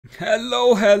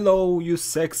Hello, you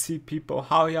sexy people.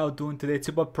 How y'all doing today? It's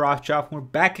about Proftrof. We're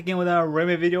back again with another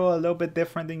Rimmy video, a little bit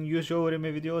different than usual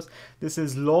Rimmy videos. This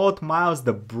is Lord Miles,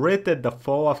 the Brit at the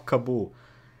Fall of Kabul.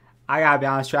 I gotta be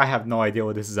honest with you, I have no idea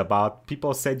what this is about.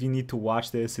 People said you need to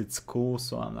watch this, it's cool,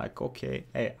 so I'm like, okay,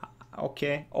 hey,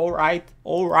 okay, alright,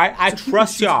 I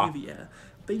trust y'all.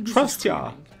 Trust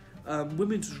y'all.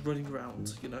 Women just running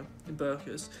around, you know, in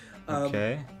burqas.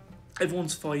 Okay.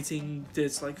 Everyone's fighting,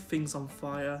 there's like things on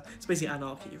fire. It's basically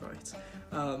anarchy, right?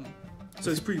 So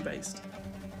it's pretty based.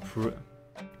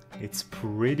 It's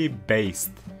pretty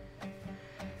based.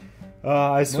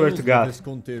 I swear to God,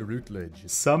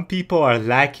 some people are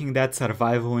lacking that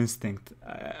survival instinct.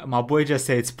 My boy just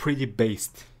said it's pretty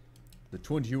based. The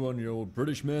 21-year-old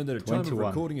British man that at time of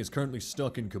recording is currently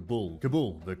stuck in Kabul.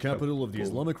 Kabul, the capital of the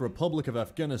Islamic Republic of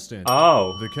Afghanistan.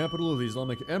 Oh. The capital of the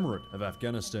Islamic Emirate of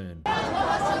Afghanistan.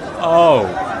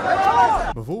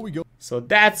 Oh. Before we go... So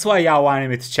that's why y'all wanted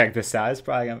me to check this out. It's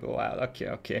probably gonna be wild.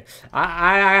 Okay.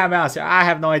 I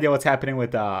have no idea what's happening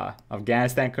with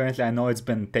Afghanistan currently. I know it's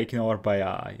been taken over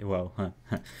by well.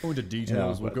 Go into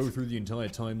details. We'll go through the entire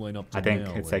timeline up to now. I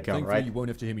think it's taken over, right? You won't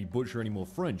have to hear me butcher any more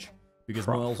French, because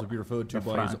Miles will be referred to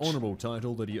by his honourable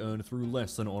title that he earned through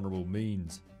less than honourable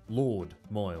means. Lord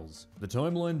Miles. The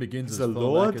timeline begins as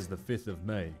far back as the 5th of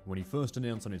May, when he first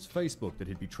announced on his Facebook that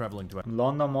he'd be travelling to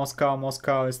London, Moscow,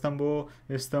 Istanbul,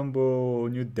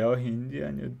 New Delhi, India,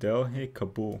 New Delhi,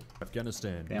 Kabul.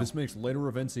 Afghanistan. Damn. This makes later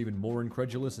events even more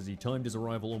incredulous as he timed his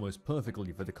arrival almost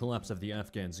perfectly for the collapse of the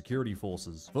Afghan security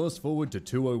forces. Fast forward to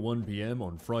 2:01 PM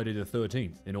on Friday the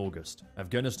 13th in August.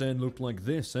 Afghanistan looked like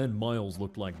this and Miles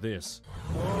looked like this.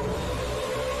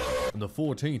 On the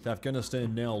 14th,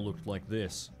 Afghanistan now looked like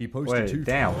this. He posted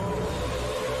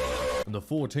On the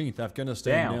 14th,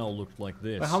 Afghanistan now looked like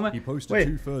this. He posted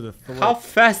two further threads. How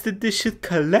fast did this shit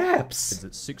collapse? It's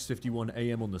at 6:51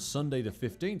 AM on the Sunday the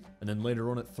 15th, and then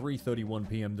later on at 3:31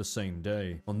 PM the same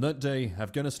day. On that day,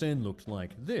 Afghanistan looked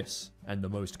like this, and the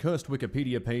most cursed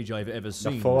Wikipedia page I've ever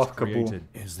seen was created.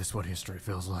 Is this what history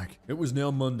feels like? It was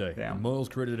now Monday, and Miles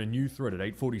created a new thread at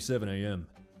 8:47 AM.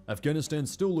 Afghanistan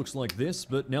still looks like this,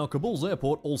 but now Kabul's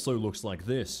airport also looks like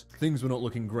this. Things were not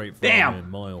looking great for our man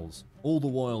Miles. All the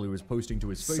while he was posting to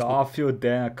his Facebook. Saw a few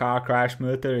then a car crash,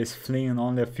 military is fleeing,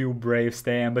 only a few brave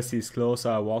stay, embassy is closed,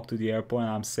 so I walk to the airport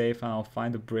and I'm safe and I'll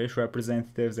find the British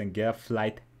representatives and get a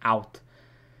flight out.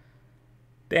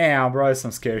 Damn, bro, it's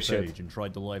some scary shit. And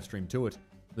tried to live stream to it,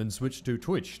 then switched to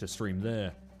Twitch to stream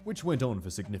there, which went on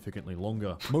for significantly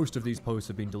longer. Most of these posts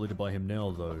have been deleted by him now,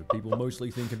 though. People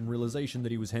mostly think in realization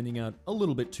that he was handing out a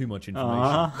little bit too much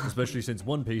information, especially since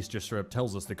one piece just straight up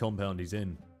tells us the compound he's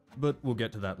in. But we'll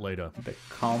get to that later. The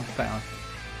compound.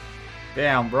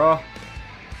 Damn, bro.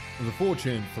 The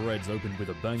 4chan threads opened with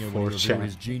a banger when he revealed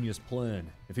his genius plan.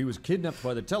 If he was kidnapped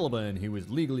by the Taliban, he was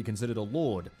legally considered a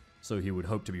lord, so he would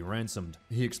hope to be ransomed.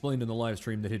 He explained in the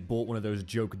livestream that he'd bought one of those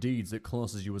joke deeds that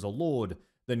classes you as a lord,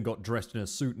 then got dressed in a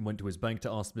suit and went to his bank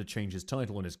to ask them to change his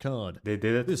title on his card. They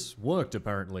did it? This worked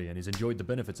apparently, and he's enjoyed the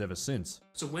benefits ever since.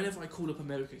 So whenever I call up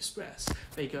American Express,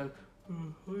 they go,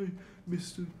 "Oh, hi,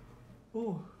 Mr.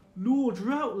 Lord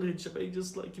Routledge," and they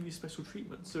just like give you special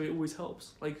treatment, so it always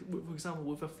helps. Like, for example,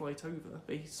 with a flight over,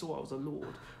 they saw I was a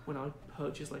lord when I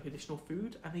purchased like additional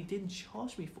food, and they didn't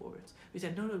charge me for it. They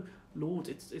said, no, lord,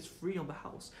 it's free on the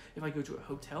house. If I go to a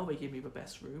hotel, they give me the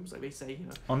best rooms. Like they say, you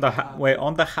know, on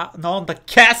the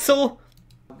castle.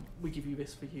 We give you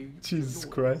this for you. Jesus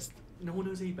Christ! No one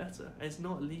knows any better, and it's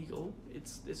not illegal.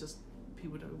 It's just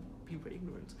people are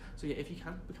ignorant. So yeah, if you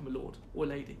can, become a lord or a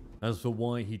lady. As for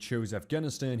why he chose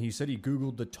Afghanistan, he said he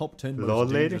googled the top 10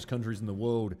 most dangerous countries in the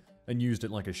world and used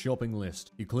it like a shopping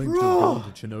list. He claims to have gone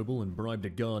to Chernobyl and bribed a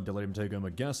guard to let him take home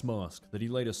a gas mask that he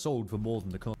later sold for more than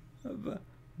the cost.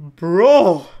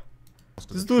 Bro,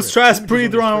 this dude's trying to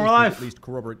breathe around our life. At least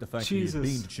corroborate the fact that he's been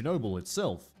to Chernobyl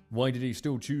itself. Why did he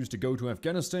still choose to go to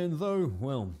Afghanistan though?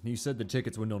 Well, he said the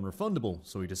tickets were non-refundable,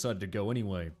 so he decided to go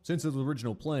anyway, since his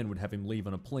original plan would have him leave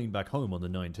on a plane back home on the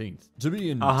 19th. To be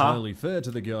entirely fair to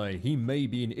the guy, he may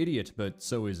be an idiot, but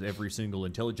so is every single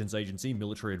intelligence agency,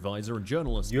 military advisor, and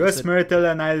journalist. US military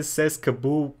analysis says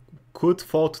Kabul could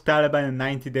fall to Taliban in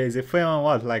 90 days. If we on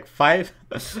what, like 5?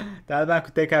 Taliban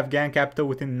could take Afghan capital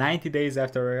within 90 days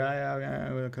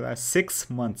after 6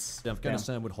 months.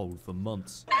 Afghanistan would hold for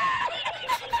months.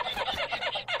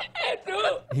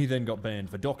 He then got banned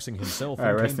for doxing himself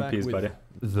and came back with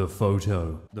the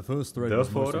photo. The first thread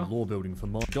was mostly law building for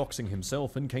doxing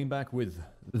himself and came back with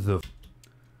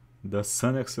the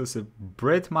Sun exclusive.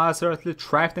 Brit Miles earthly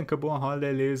trapped in Kabul on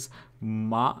holiday leaves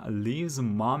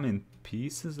mom in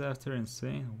pieces after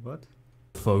insane. What?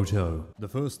 Photo. The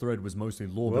first thread was mostly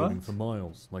law building for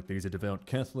Miles, like that he's a devout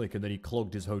Catholic and then he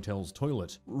clogged his hotel's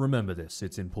toilet. Remember this,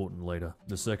 it's important later.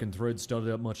 The second thread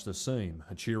started out much the same,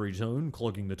 a cheery tone,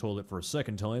 clogging the toilet for a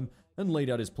second time, and laid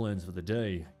out his plans for the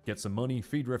day, get some money,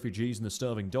 feed refugees and the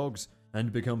starving dogs,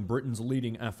 and become Britain's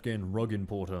leading Afghan rug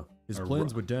importer. His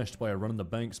plans were dashed by a run on the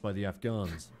banks by the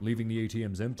Afghans, leaving the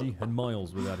ATMs empty and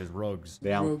Miles without his rugs.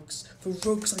 Rugs. For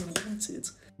rugs I wanted.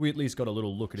 We at least got a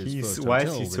little look at his first why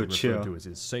hotel is he that he so referred chill? to as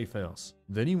his safe house.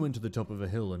 Then he went to the top of a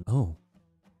hill and oh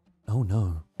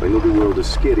no. I know the world is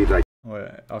scary right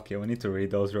Well, okay, we need to read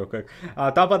those real quick.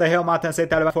 Top of the hill, mountain say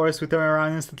Taliban force. We turn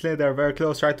around instantly. They're very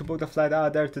close. Tried to book the flight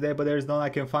out there today, but there's none I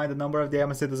can find. The number of the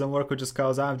embassy doesn't work, which is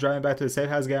cause I'm driving back to the safe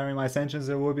house, gathering my essentials.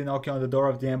 There will be knocking on the door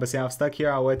of the embassy. I'm stuck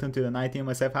here. I'll wait until the night in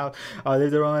my safe house. I'll leave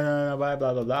the room, blah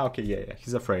blah blah blah. Okay, yeah,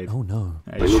 he's afraid. Oh no.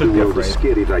 Yeah, he should be afraid.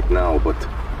 scary right now, but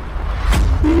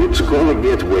it's gonna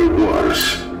get way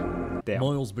worse. Damn.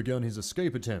 Miles began his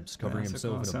escape attempts, covering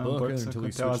himself in a burqa until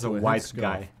he switched to a white headscarf.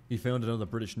 guy. He found another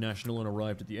British national and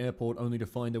arrived at the airport only to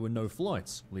find there were no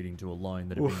flights, leading to a line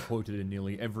that had been quoted in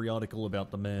nearly every article about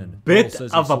the man. Bit Miles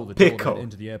says of he a saw the pickle. Taliban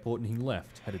into the airport and he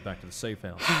left, headed back to the safe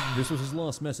house. This was his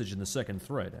last message in the second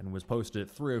thread and was posted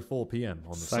at 3:04 PM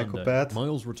on the Psychopath. Sunday.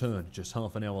 Miles returned just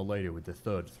half an hour later with the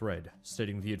third thread,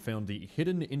 stating that he had found the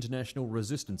hidden international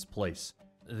resistance place.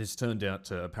 This turned out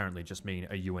to apparently just mean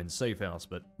a UN safe house,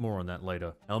 but more on that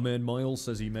later. Our man Miles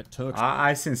says he met Turks.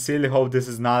 I sincerely hope this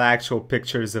is not actual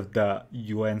pictures of the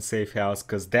UN safe house,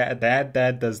 because that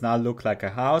does not look like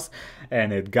a house,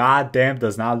 and it goddamn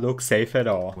does not look safe at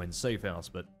all. UN safe house,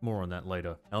 but more on that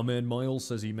later. Our man Miles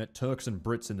says he met Turks and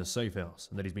Brits in the safe house,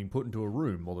 and that he's been put into a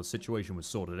room while the situation was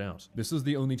sorted out. This is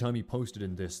the only time he posted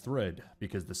in this thread,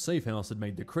 because the safe house had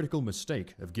made the critical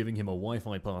mistake of giving him a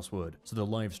Wi-Fi password, so the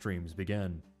live streams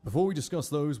began. Before we discuss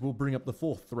those, we'll bring up the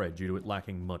fourth thread due to it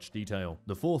lacking much detail.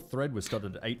 The fourth thread was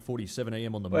started at 8:47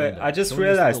 AM on the Wait, Monday. I just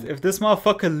realized, if this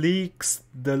motherfucker leaks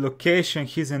the location,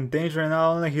 he's endangering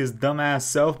not only his dumbass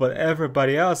self, but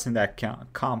everybody else in that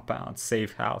compound,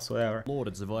 safe house, whatever. Lord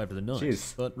had survived the night,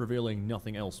 Jeez. but revealing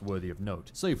nothing else worthy of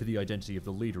note, save for the identity of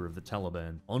the leader of the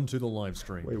Taliban. Onto the live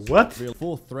stream. Wait, what? The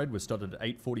fourth thread was started at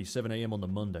 8:47 AM on the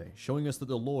Monday, showing us that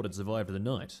the Lord had survived the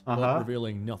night, but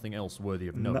revealing nothing else worthy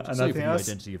of note, save for nothing the else?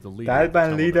 identity of the leader of the Taliban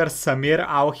Taliban. leader Samir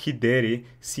al-Hideri,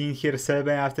 seen here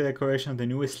celebrating after the declaration of the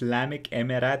new Islamic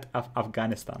Emirate of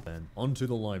Afghanistan. And onto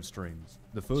the live streams.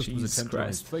 The first was Jesus attempted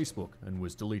Christ. on his Facebook and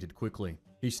was deleted quickly.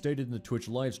 He stated in the Twitch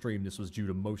live stream this was due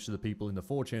to most of the people in the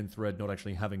 4chan thread not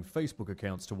actually having Facebook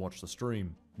accounts to watch the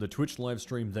stream. The Twitch live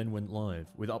stream then went live,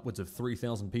 with upwards of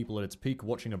 3,000 people at its peak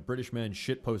watching a British man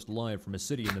shitpost live from a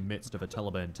city in the midst of a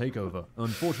Taliban takeover.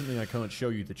 Unfortunately, I can't show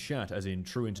you the chat, as in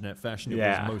true internet fashion, it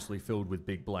was mostly filled with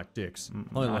big black dicks.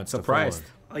 Not Highlights to surprised.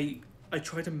 follow. I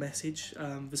tried to message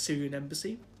the Syrian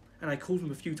embassy, and I called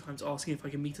him a few times asking if I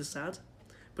could meet Assad,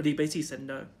 but he basically said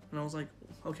no. And I was like,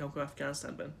 okay, I'll go to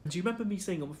Afghanistan then. Do you remember me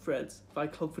saying on the thread that I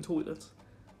clogged the toilet?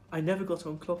 I never got to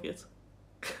unclog it.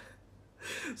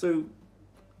 So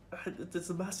there's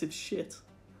a massive shit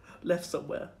left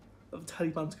somewhere of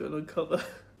Taliban to go and uncover.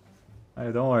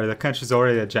 Hey, don't worry, the country's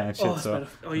already a giant shit, Oh, so...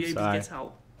 are you it's able to alright. get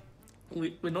out?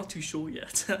 We're not too sure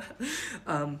yet.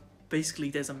 Basically,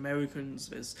 there's Americans,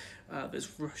 there's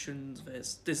Russians,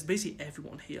 there's basically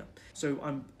everyone here. So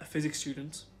I'm a physics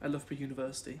student at Loughborough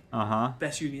University.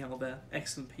 Best uni out there,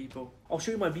 excellent people. I'll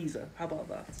show you my visa. How about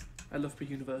that? At Loughborough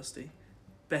University,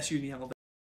 best uni out there.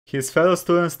 His fellow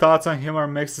students' thoughts on him are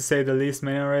mixed to say the least.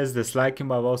 Many already dislike him,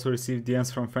 but I've also received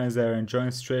DMs from friends that are enjoying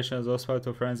the situation, as also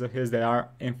to friends of his that are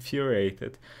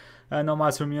infuriated. No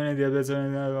mass community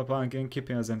upon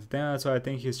keeping us entertained. That's why I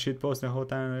think his shitpost the whole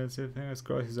time. Fingers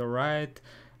crossed, he's alright.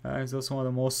 He's also one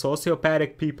of the most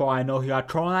sociopathic people I know. He got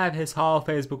thrown out of his whole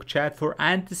Facebook chat for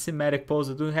anti-Semitic posts.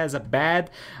 The dude has a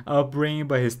bad upbringing,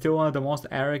 but he's still one of the most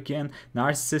arrogant,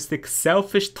 narcissistic,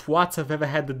 selfish twats I've ever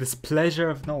had the displeasure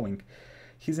of knowing.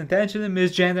 He's intentionally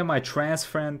misgendered my trans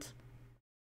friend,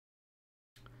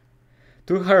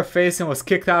 took her face and was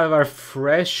kicked out of our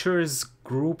freshers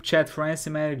group chat for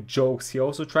anti-Semitic jokes. He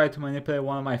also tried to manipulate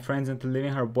one of my friends into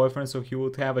leaving her boyfriend so he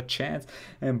would have a chance,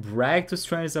 and brag to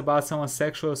strangers about someone's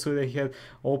sexual so that he had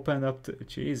opened up to...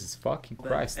 Jesus fucking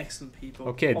Christ. Excellent people.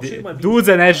 Okay, I'll show you my visa. dude's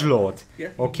an edgelord. Yeah.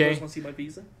 Okay. You guys want to see my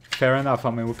visa? Fair enough.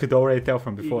 I mean, we could already tell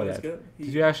from before You guys that. go.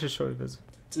 Did you actually show this?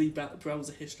 Delete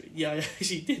browser history. Yeah, I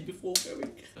actually did before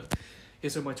going. Yeah,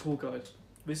 so my tour guide.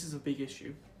 This is a big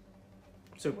issue.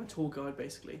 So my tour guide,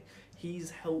 basically,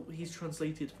 he's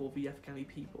translated for the Afghani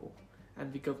people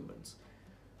and the government.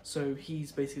 So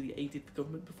he's basically aided the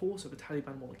government before, so the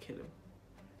Taliban want to kill him.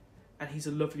 And he's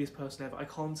the loveliest person ever. I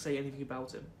can't say anything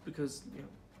about him because, you know,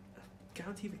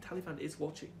 guarantee the Taliban is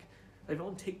watching. Like, they're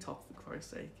on TikTok, for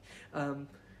Christ's sake. But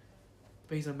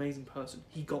he's an amazing person.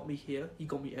 He got me here. He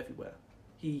got me everywhere.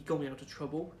 He got me out of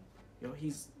trouble. You know,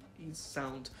 he's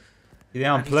sound. You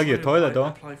didn't unplug your toilet though.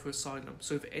 Apply for asylum.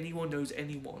 So if anyone knows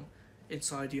anyone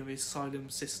inside the asylum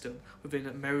system within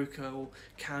America or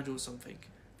Canada or something,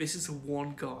 this is the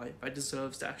one guy that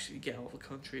deserves to actually get out of the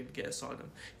country and get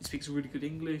asylum. He speaks really good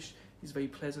English. He's very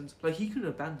pleasant. Like, he could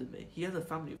have abandoned me. He has a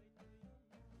family.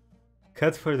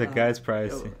 Cut for the guy's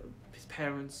price. You know, his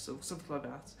parents or something like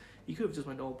that. He could have just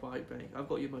went, oh, right, I've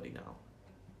got your money now.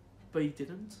 But he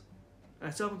didn't. And I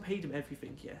still haven't paid him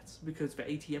everything yet because the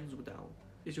ATMs were down.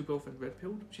 Is your girlfriend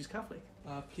red-pilled? She's Catholic.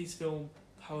 Please film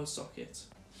power socket.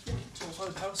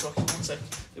 Power socket, 1 sec.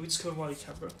 Let me just cover my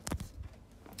camera.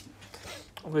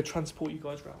 I'm going to transport you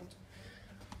guys round.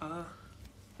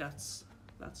 That's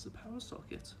the power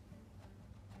socket.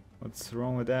 What's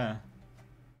wrong with that?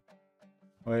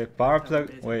 Wait, power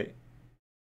plug. Wait.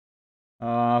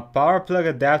 Power plug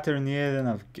adapter needed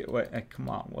in wait, come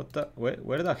on. What the? Wait,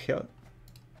 where the hell?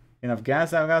 In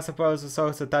Afghanistan, power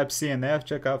sockets are type C and F.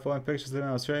 Check out following pictures living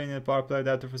in Australia. You need a power plug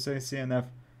adapter for saying C and F.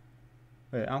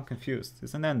 Wait, I'm confused.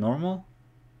 Isn't that normal?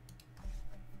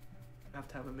 I have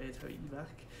to have a military evac.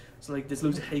 So, like, there's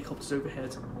loads of helicopters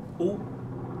overhead. Oh.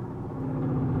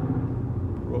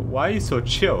 Why are you so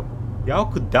chill?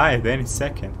 Y'all could die at any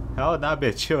second. How would not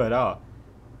be chill at all?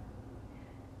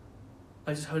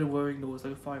 I just heard a whirring noise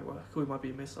like a firework, or it might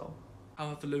be a missile. How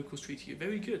have the locals treated you?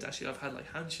 Very good, actually. I've had,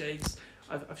 like, handshakes.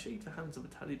 I've shaken the hands of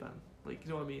the Taliban. Like, you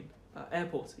know what I mean?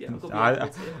 Airport. Yeah, I've got the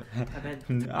airport here.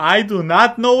 And then, I do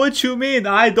not know what you mean.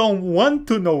 I don't want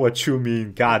to know what you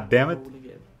mean. God damn it.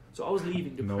 So I was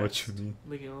leaving depressed. Know what you mean.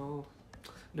 Thinking, oh,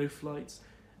 no flights.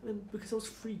 And then because there was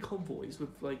 3 convoys with,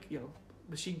 like, you know,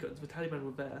 machine guns, the Taliban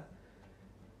were there.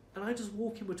 And I just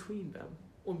walk in between them,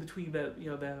 or in between their, you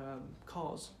know, their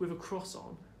cars with a cross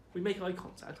on. We make eye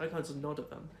contact. I kind of just nod at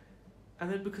them.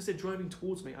 And then because they're driving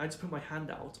towards me, I just put my hand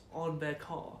out on their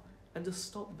car and just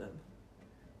stop them.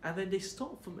 And then they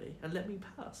stop for me and let me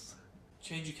pass.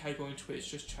 Change your category on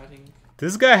Twitch, just chatting.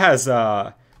 This guy has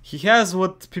he has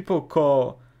what people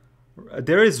call,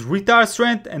 there is retard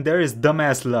strength and there is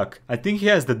dumbass luck. I think he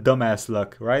has the dumbass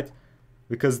luck, right?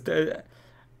 Because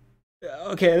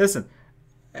okay, listen.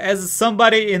 As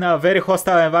somebody in a very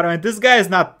hostile environment, this guy is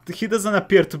not, he doesn't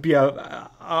appear to be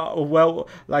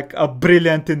like a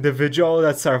brilliant individual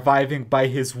that's surviving by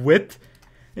his wit.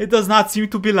 It does not seem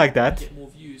to be like that. Get more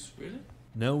views, really?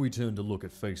 Now we turn to look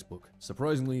at Facebook.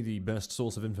 Surprisingly, the best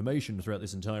source of information throughout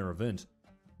this entire event.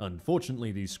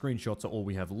 Unfortunately, these screenshots are all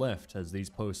we have left, as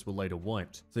these posts were later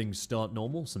wiped. Things start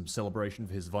normal, some celebration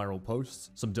for his viral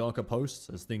posts, some darker posts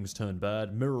as things turn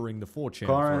bad, mirroring the 4chan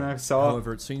thread.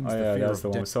 However, it seems the fear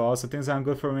of death. So also things aren't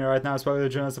good for me right now. I spoke to the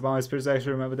journalists about my spirits. I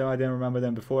actually remember them. I didn't remember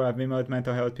them before. I've been with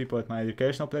mental health people at my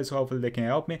educational place, so hopefully they can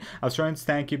help me. I was trying to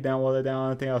stand, keep down, wallet down. I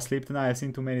don't think I'll sleep tonight. I've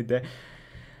seen too many days.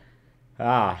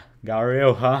 Got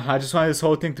real, huh? I just want this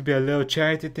whole thing to be a little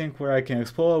charity thing where I can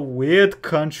explore a weird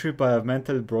country, but I've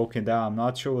mentally broken down. I'm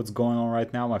not sure what's going on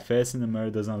right now. My face in the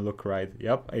mirror doesn't look right.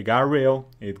 Yep, it got real.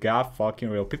 It got fucking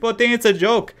real. People think it's a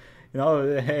joke. You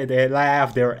know, hey, they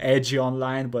laugh, they're edgy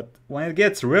online, but when it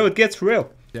gets real, it gets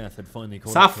real. Death had finally caught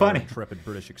it's not up funny. To an intrepid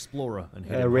British explorer and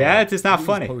reality is not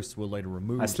funny. Posts were later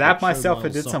removed. I slapped myself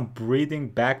and did some breathing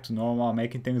back to normal,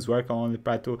 making things work. I only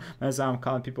try to. I'm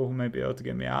calling people who may be able to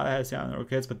get me out. I have no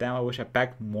kids, but damn, I wish I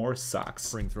packed more socks.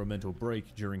 Bring through a mental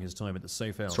break during his time at the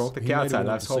safe house. Stroke the cat outside.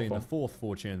 That's hopeful. In the 4th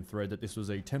 4chan thread that this was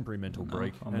a temporary mental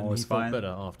break, and he fine. felt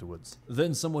better afterwards.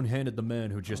 Then someone handed the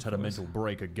man who just had a mental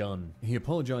break a gun. He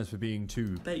apologized for being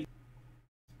too.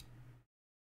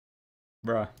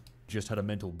 Bruh. Just had a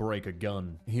mental break a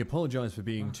gun. He apologized for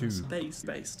being too based.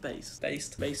 I'm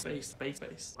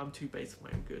too based for my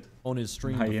own good. On his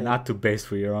stream, no, you're not too based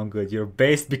for your own good. You're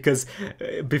based because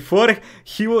before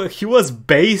he was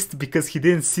based because he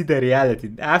didn't see the reality.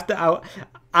 After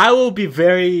I will be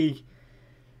very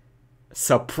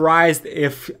surprised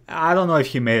if, I don't know if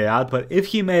he made it out, but if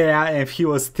he made it out and if he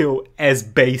was still as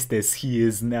based as he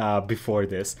is before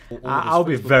this, I'll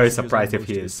be very surprised if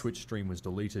he is. His Twitch stream was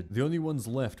deleted. The only ones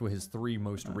left were his 3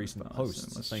 most recent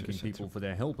posts, thanking people for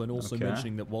their help and also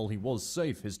mentioning that while he was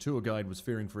safe, his tour guide was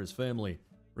fearing for his family,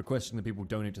 requesting that people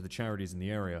donate to the charities in the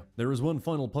area. There is one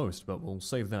final post, but we'll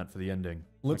save that for the ending.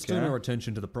 Let's turn our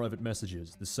attention to the private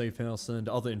messages, the safe house, and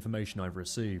other information I've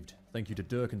received. Thank you to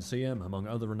Dirk and CM, among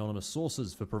other anonymous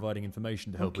sources, for providing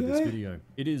information to help with this video.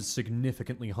 It is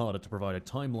significantly harder to provide a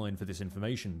timeline for this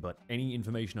information, but any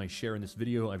information I share in this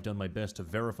video I've done my best to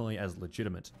verify as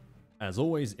legitimate. As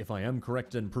always, if I am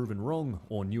correct and proven wrong,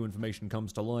 or new information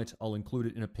comes to light, I'll include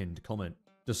it in a pinned comment.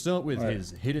 To start with,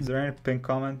 his hidden... Is there any pinned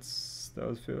comments that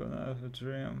was feeling a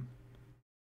dream?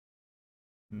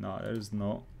 No, there's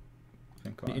no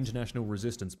pinned the comments. international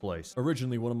resistance place.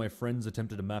 Originally, one of my friends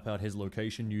attempted to map out his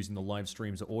location using the live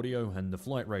stream's audio and the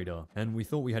flight radar, and we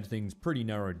thought we had things pretty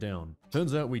narrowed down.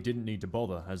 Turns out we didn't need to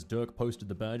bother, as Dirk posted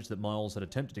the badge that Miles had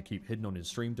attempted to keep hidden on his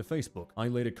stream to Facebook. I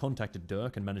later contacted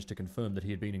Dirk and managed to confirm that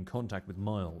he had been in contact with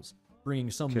Miles,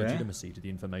 bringing some legitimacy to the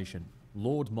information.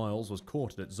 Lord Miles was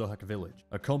quartered at Zohak village,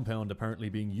 a compound apparently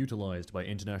being utilized by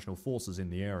international forces in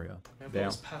the area.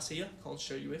 Let's pass here. Can't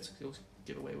show you it. It'll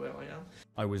give away where I am.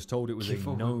 I was told it was a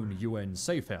known UN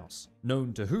safe house.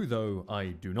 Known to who, though, I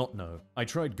do not know. I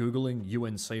tried Googling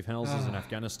UN safe houses in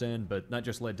Afghanistan, but that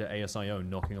just led to ASIO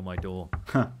knocking on my door.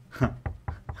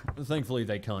 Thankfully,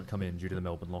 they can't come in due to the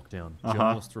Melbourne lockdown.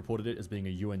 Journalists reported it as being a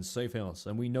UN safe house,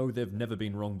 and we know they've never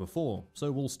been wrong before,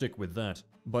 so we'll stick with that.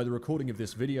 By the recording of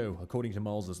this video, according to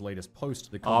Miles' latest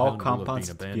post, the compound will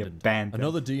have been abandoned.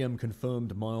 Another DM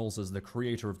confirmed Miles as the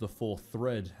creator of the fourth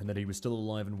thread, and that he was still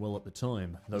alive and well at the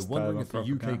time, though wondering if the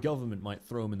UK government might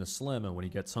throw him in the slammer when he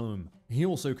gets home. He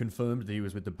also confirmed that he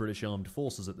was with the British Armed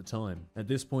Forces at the time. At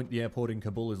this point, the airport in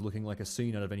Kabul is looking like a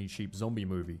scene out of any cheap zombie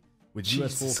movie, with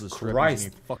US forces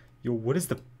Christ. Yo, what is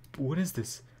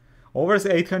this? Over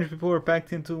 800 people were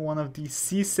packed into one of the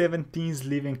C-17s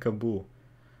leaving Kabul.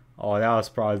 Oh, that was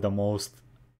probably the most...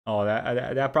 Oh,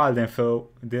 that probably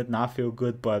did not feel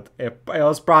good, but it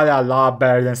was probably a lot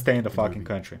better than staying in the fucking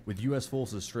country. With US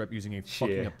forces strapped using a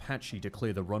fucking Apache to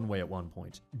clear the runway at one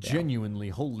point. Genuinely,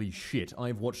 holy shit,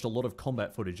 I've watched a lot of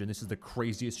combat footage and this is the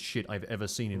craziest shit I've ever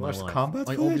seen in my life.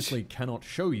 I obviously cannot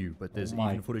show you, but there's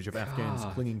even footage of Afghans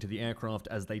clinging to the aircraft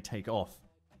as they take off.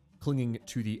 Clinging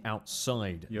to the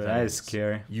outside. Yo, that is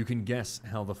scary. You can guess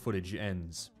how the footage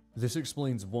ends. This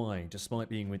explains why, despite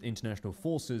being with international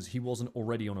forces, he wasn't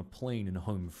already on a plane and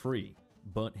home free.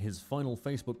 But his final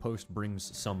Facebook post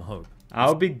brings some hope.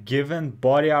 I'll be given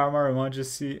body armor,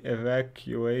 emergency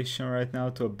evacuation right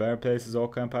now to a better place as all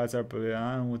campsites are put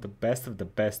on with the best of the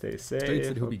best, they say. States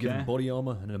that he'll be given body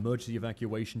armor and an emergency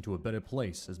evacuation to a better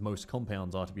place as most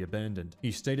compounds are to be abandoned.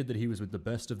 He stated that he was with the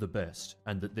best of the best,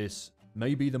 and that this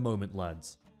may be the moment,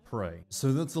 lads. Pray.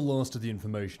 So that's the last of the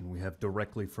information we have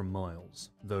directly from Miles,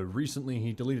 though recently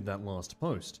he deleted that last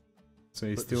post. So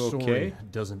he's but still the okay? story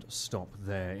doesn't stop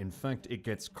there. In fact, it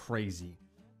gets crazy.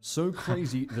 So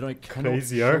crazy that I cannot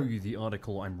show you the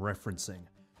article I'm referencing.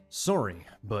 Sorry,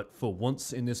 but for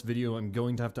once in this video I'm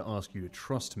going to have to ask you to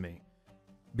trust me.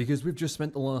 Because we've just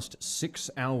spent the last 6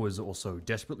 hours or so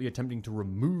desperately attempting to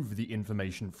remove the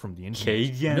information from the internet.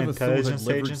 Canadian Never thought I'd intelligence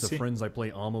leverage agency? the friends I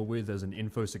play armor with as an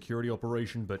info security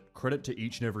operation, but credit to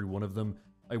each and every one of them,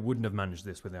 I wouldn't have managed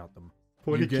this without them.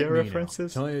 40k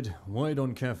references? Tired, wide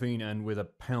on caffeine, and with a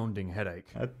pounding headache.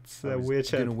 That's a weird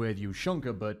shit. I'm gonna wear you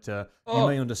shunker, but you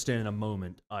may understand in a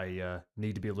moment I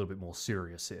need to be a little bit more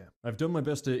serious here. I've done my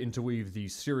best to interweave the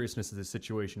seriousness of this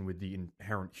situation with the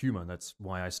inherent humor. That's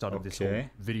why I started this whole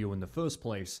video in the first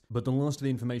place. But the last of the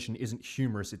information isn't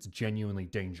humorous, it's genuinely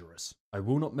dangerous. I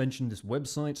will not mention this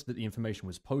website that the information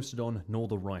was posted on, nor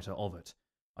the writer of it.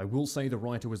 I will say the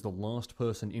writer was the last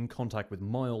person in contact with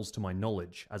Miles to my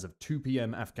knowledge, as of 2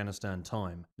 PM Afghanistan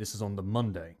time. This is on the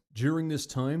Monday. During this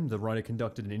time, the writer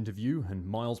conducted an interview, and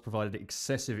Miles provided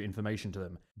excessive information to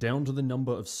them, down to the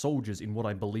number of soldiers in what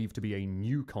I believe to be a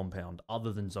new compound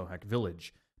other than Zohak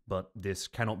village, but this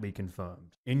cannot be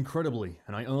confirmed. Incredibly,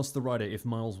 and I asked the writer if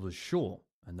Miles was sure,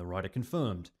 and the writer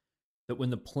confirmed that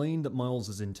when the plane that Miles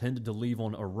is intended to leave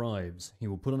on arrives, he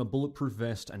will put on a bulletproof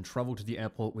vest and travel to the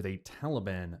airport with a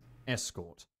Taliban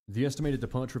escort. The estimated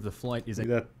departure of the flight is with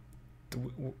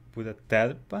a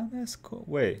Taliban escort?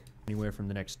 Wait. Anywhere from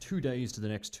the next 2 days to the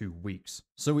next 2 weeks.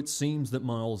 So it seems that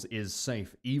Miles is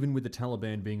safe, even with the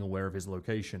Taliban being aware of his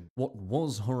location. What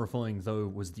was horrifying, though,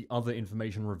 was the other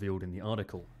information revealed in the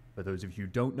article. For those of you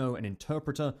who don't know, an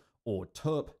interpreter, or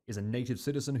TERP, is a native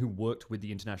citizen who worked with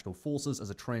the international forces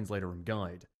as a translator and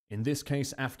guide. In this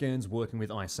case, Afghans working with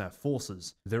ISAF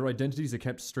forces. Their identities are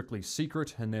kept strictly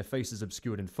secret and their faces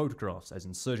obscured in photographs, as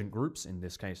insurgent groups, in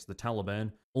this case the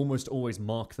Taliban, almost always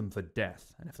mark them for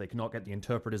death, and if they cannot get the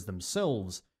interpreters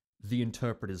themselves, the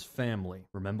interpreter's family.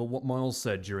 Remember what Miles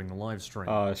said during the live stream.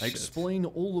 I explain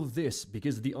all of this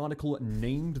because the article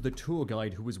named the tour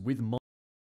guide who was with Miles.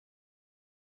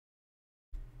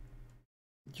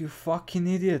 You fucking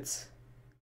idiots.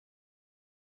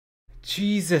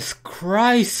 Jesus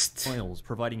Christ! Miles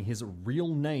providing his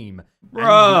real name and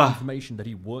the information that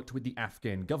he worked with the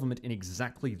Afghan government in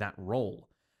exactly that role.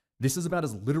 This is about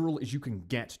as literal as you can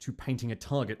get to painting a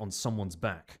target on someone's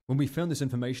back. When we found this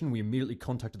information, we immediately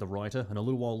contacted the writer and a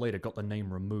little while later got the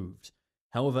name removed.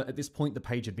 However, at this point the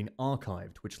page had been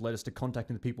archived, which led us to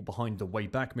contacting the people behind the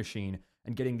Wayback Machine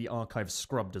and getting the archive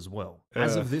scrubbed as well.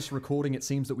 As of this recording, it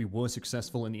seems that we were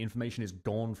successful and the information is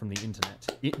gone from the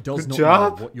internet. It does not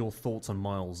matter what your thoughts on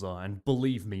Miles are, and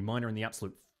believe me, mine are in the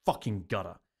absolute fucking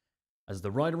gutter. As the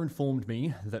writer informed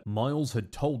me that Miles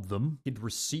had told them he'd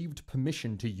received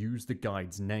permission to use the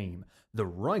guide's name. The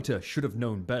writer should have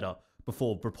known better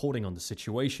before reporting on the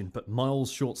situation, but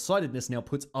Miles' short-sightedness now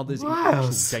puts others in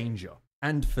actual danger.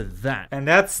 And for that... And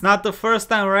that's not the first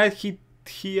time, right? He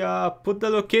put the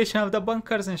location of the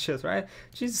bunkers and shit, right?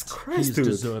 Jesus Christ, dude.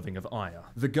 He's deserving of ire.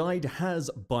 The guide has,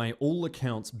 by all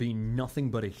accounts, been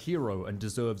nothing but a hero and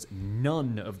deserves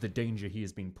none of the danger he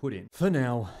has been put in. For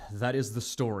now, that is the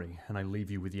story, and I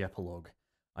leave you with the epilogue.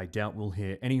 I doubt we'll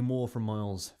hear any more from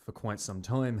Miles for quite some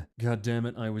time. God damn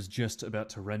it, I was just about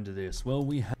to render this. Well,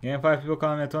 we have... Yeah, 5 people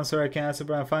calling at once, so I can't answer,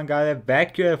 but I'm fine. Got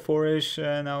evacuated at 4-ish,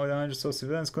 now with 100 so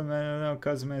civilians couldn't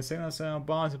cause many signals and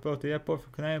bombs broke the airport for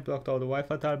Canada, blocked all the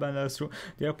Wi-Fi, Taliban let us through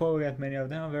the airport. We got many of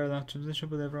them, very long transition,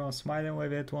 but everyone was smiling,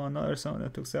 waving to one another. Someone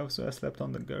that took selfies, so I slept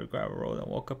on the gravel road and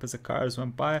woke up as the cars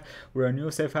went by. We're a new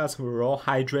safe house, we were all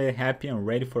hydrated, happy, and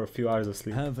ready for a few hours of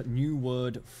sleep. Have new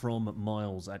word from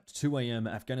Miles at 2 a.m.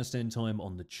 Afghanistan time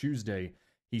on the Tuesday.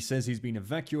 He says he's been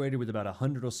evacuated with about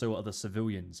 100 or so other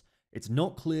civilians. It's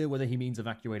not clear whether he means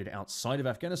evacuated outside of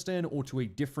Afghanistan or to a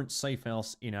different safe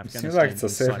house in Afghanistan. Seems like it's a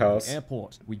safe house. The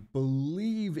airport. We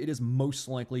believe it is most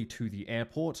likely to the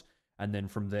airport, and then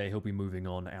from there he'll be moving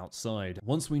on outside.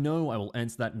 Once we know, I will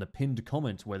answer that in the pinned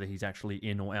comment, whether he's actually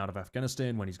in or out of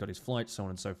Afghanistan, when he's got his flight, so on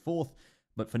and so forth.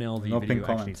 But for now, the video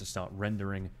actually needs to start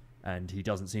rendering, and he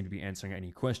doesn't seem to be answering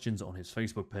any questions on his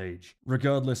Facebook page.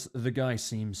 Regardless, the guy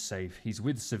seems safe. He's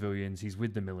with civilians, he's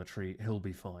with the military, he'll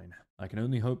be fine. I can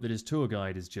only hope that his tour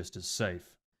guide is just as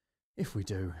safe. If we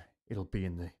do, it'll be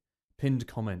in the pinned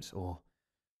comment, or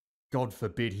God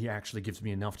forbid he actually gives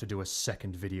me enough to do a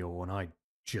second video and I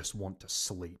just want to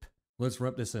sleep. Let's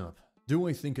wrap this up. Do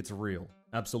I think it's real?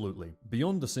 Absolutely.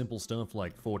 Beyond the simple stuff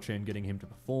like 4chan getting him to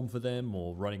perform for them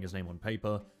or writing his name on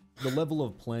paper, the level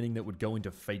of planning that would go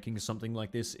into faking something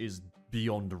like this is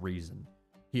beyond reason.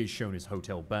 He has shown his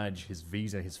hotel badge, his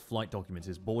visa, his flight documents,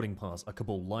 his boarding pass, a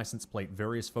Kabul license plate,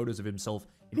 various photos of himself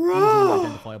in easily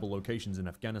identifiable locations in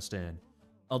Afghanistan.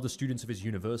 Other students of his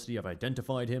university have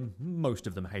identified him, most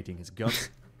of them hating his guts,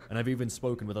 and I've even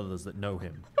spoken with others that know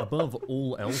him. Above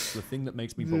all else, the thing that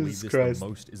makes me believe this the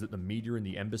most is that the media and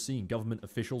the embassy and government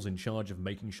officials in charge of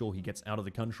making sure he gets out of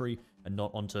the country and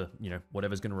not onto,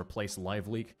 whatever's going to replace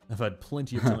LiveLeak, have had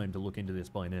plenty of time to look into this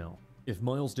by now. If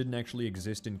Miles didn't actually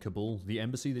exist in Kabul, the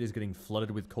embassy that is getting flooded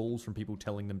with calls from people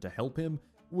telling them to help him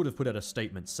would have put out a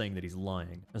statement saying that he's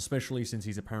lying, especially since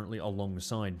he's apparently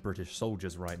alongside British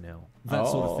soldiers right now. That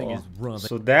sort of thing is rather...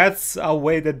 So that's a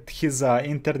way that his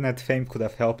internet fame could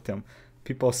have helped him.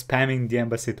 People spamming the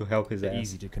embassy to help his ass.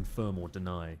 Easy to confirm or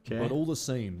deny. Okay. But all the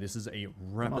same, this is a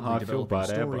rapidly developing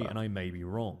story, and I may be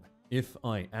wrong. If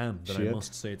I am, then I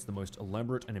must say it's the most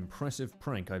elaborate and impressive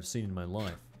prank I've seen in my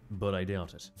life. But I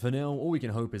doubt it. For now, all we can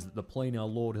hope is that the plane our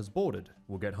Lord has boarded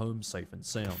will get home safe and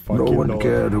sound. No one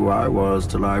cared who I was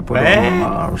till I put on a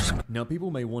mask. Now,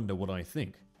 people may wonder what I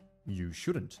think. You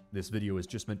shouldn't. This video is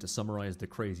just meant to summarize the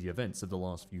crazy events of the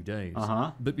last few days.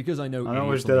 But because I know I don't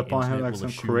wish death upon him like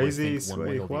some crazy...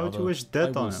 Why would you wish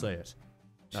death on him? Say it.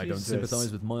 I don't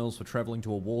sympathize with Miles for traveling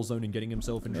to a war zone and getting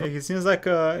himself in trouble. He seems like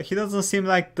he doesn't seem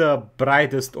like the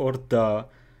brightest or the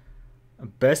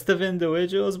best of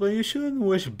individuals, but you shouldn't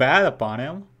wish bad upon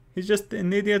him. He's just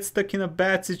an idiot stuck in a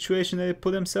bad situation that he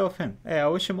put himself in. Hey, I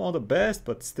wish him all the best,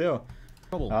 but still,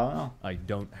 I don't know. I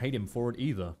don't hate him for it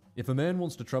either. If a man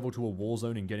wants to travel to a war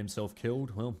zone and get himself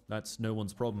killed, well, that's no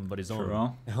one's problem but his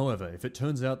own. However, if it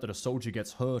turns out that a soldier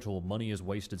gets hurt or money is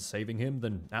wasted saving him,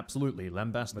 then absolutely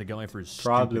lambast the guy for his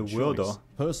stupid choice. Though.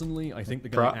 Personally, I think the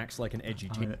guy acts like an edgy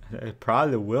teen. It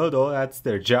probably will though, that's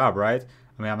their job, right?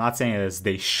 I mean, I'm not saying as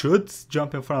they should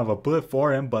jump in front of a bullet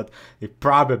for him, but they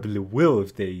probably will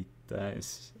if they...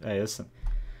 listen.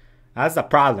 That's the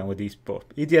problem with these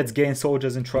idiots getting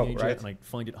soldiers in trouble, right? And I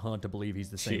find it hard to believe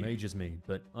he's the same age as me,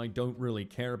 but I don't really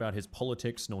care about his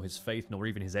politics, nor his faith, nor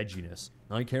even his edginess.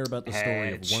 I care about the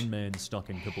story of one man stuck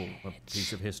in Kabul, a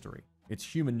piece of history. It's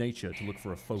human nature to look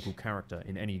for a focal character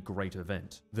in any great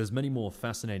event. There's many more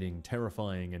fascinating,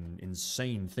 terrifying, and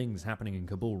insane things happening in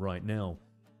Kabul right now,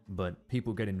 but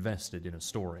people get invested in a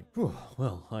story. Whew,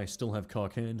 well, I still have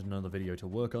Karkand and another video to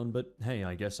work on, but hey,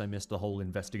 I guess I missed the whole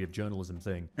investigative journalism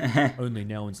thing. Only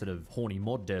now instead of horny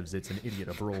mod devs, it's an idiot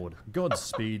abroad.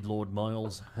 Godspeed, Lord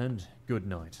Miles, and good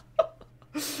night.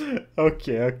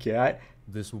 Okay.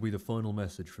 This will be the final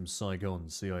message from Saigon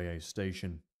CIA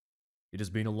station. It has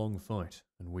been a long fight,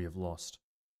 and we have lost.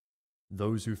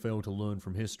 Those who fail to learn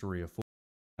from history are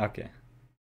Okay.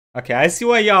 Okay, I see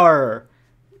why y'all are,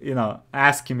 you know,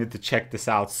 asking me to check this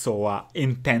out so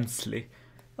intensely.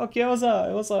 Okay, I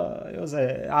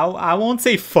won't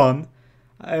say fun.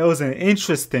 It was an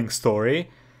interesting story.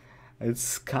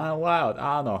 It's kind of wild.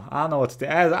 I don't know what to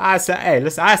think. I said, hey,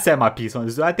 listen, I said my piece on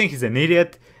this. I think he's an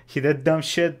idiot. He did dumb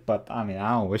shit, but I mean,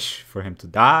 I don't wish for him to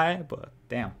die. But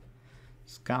damn,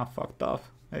 it's kind of fucked up.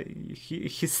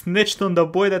 He snitched on the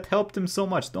boy that helped him so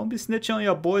much. Don't be snitching on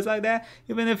your boys like that,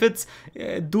 even if it's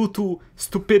due to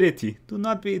stupidity. Do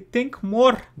not be. Think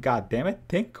more. God damn it,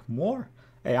 think more.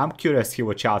 Hey, I'm curious to hear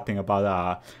what y'all think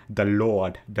about the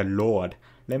Lord.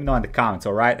 Let me know in the comments,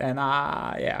 alright? And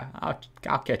yeah,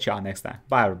 I'll catch y'all next time.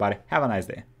 Bye, everybody. Have a nice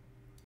day.